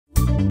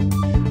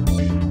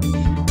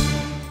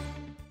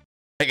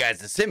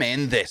Guys, it's Tim,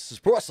 and this is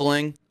Pro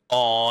Wrestling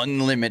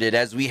Unlimited,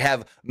 as we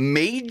have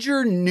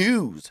major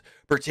news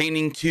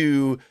pertaining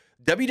to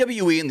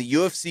WWE and the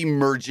UFC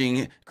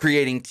merging,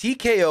 creating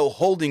TKO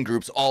holding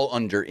groups all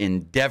under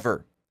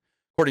Endeavor.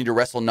 According to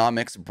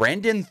WrestleNomics,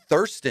 Brandon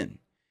Thurston,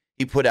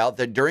 he put out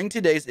that during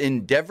today's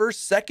Endeavor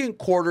second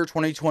quarter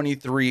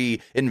 2023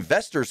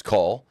 investors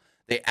call,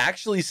 they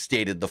actually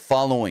stated the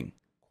following,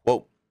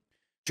 quote,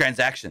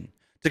 transaction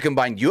to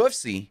combine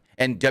UFC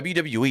and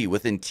WWE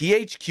within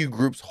THQ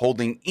Group's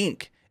Holding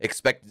Inc.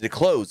 expected to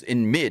close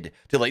in mid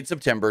to late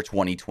September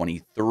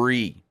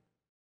 2023.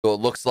 So it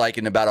looks like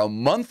in about a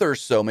month or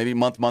so, maybe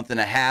month and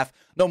a half,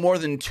 no more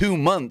than 2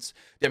 months,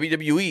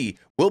 WWE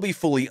will be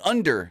fully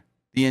under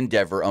the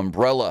Endeavor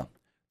umbrella.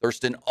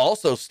 Thurston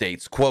also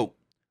states, quote,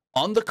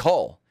 on the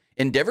call,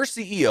 Endeavor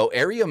CEO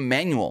Ari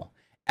Emanuel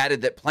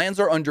added that plans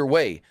are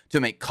underway to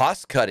make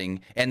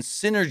cost-cutting and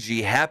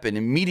synergy happen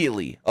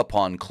immediately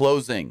upon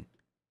closing.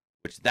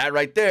 Which that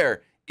right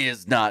there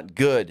is not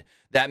good.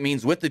 That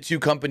means with the two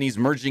companies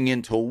merging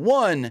into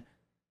one,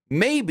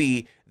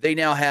 maybe they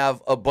now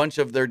have a bunch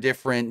of their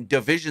different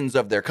divisions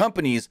of their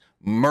companies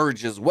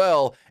merge as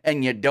well,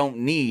 and you don't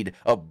need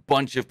a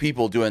bunch of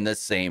people doing the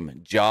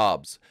same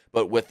jobs.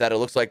 But with that, it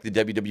looks like the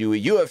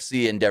WWE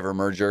UFC Endeavor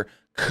merger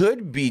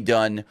could be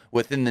done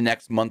within the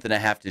next month and a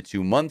half to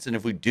 2 months. And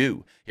if we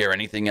do hear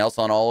anything else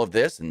on all of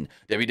this and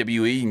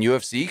WWE and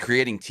UFC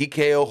creating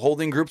TKO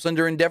holding groups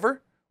under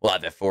Endeavor, we'll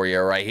have it for you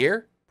right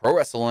here. Pro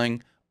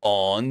Wrestling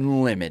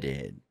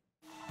Unlimited.